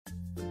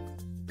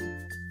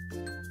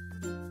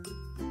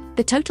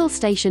The total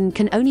station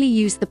can only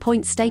use the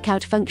point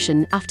stakeout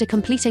function after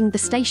completing the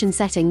station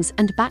settings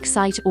and back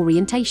site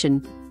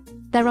orientation.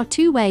 There are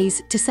two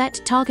ways to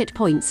set target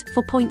points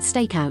for point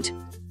stakeout.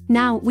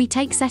 Now we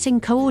take setting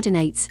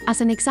coordinates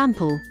as an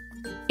example.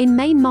 In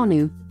main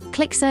menu,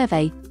 click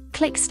Survey,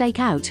 click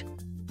Stakeout.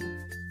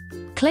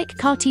 Click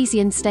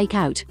Cartesian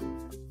Stakeout.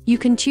 You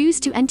can choose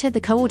to enter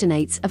the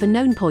coordinates of a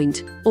known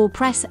point, or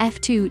press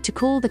F2 to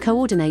call the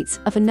coordinates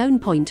of a known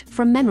point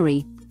from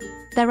memory.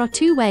 There are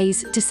two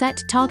ways to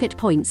set target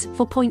points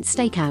for point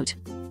stakeout.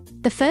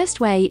 The first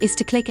way is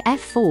to click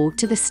F4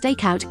 to the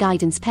Stakeout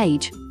guidance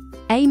page.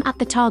 Aim at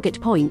the target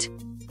point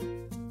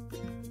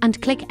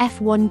and click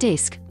F1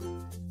 disk.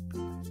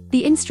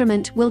 The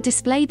instrument will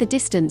display the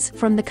distance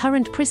from the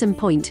current prism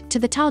point to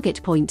the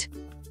target point.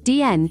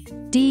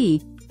 DN,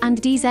 DE,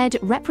 and DZ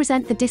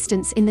represent the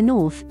distance in the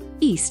north,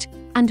 east,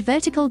 and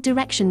vertical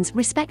directions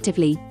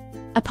respectively.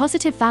 A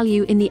positive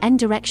value in the N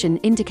direction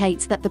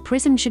indicates that the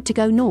prism should to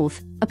go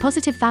north, a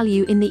positive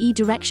value in the E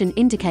direction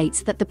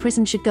indicates that the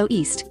prism should go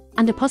east,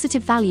 and a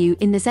positive value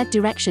in the Z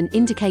direction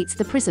indicates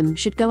the prism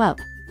should go up.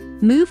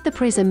 Move the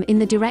prism in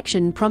the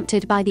direction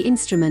prompted by the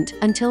instrument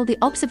until the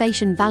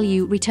observation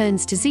value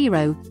returns to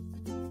 0,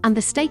 and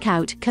the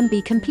stakeout can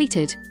be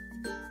completed.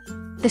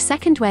 The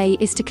second way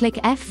is to click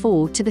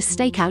F4 to the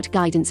Stakeout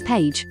guidance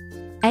page.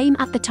 Aim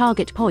at the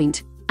target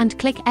point, and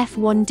click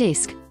F1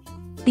 disk.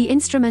 The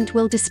instrument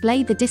will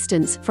display the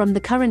distance from the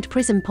current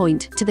prism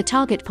point to the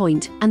target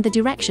point and the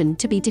direction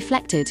to be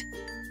deflected.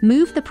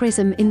 Move the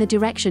prism in the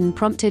direction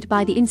prompted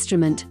by the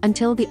instrument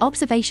until the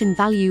observation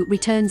value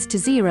returns to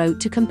 0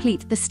 to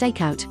complete the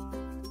stakeout.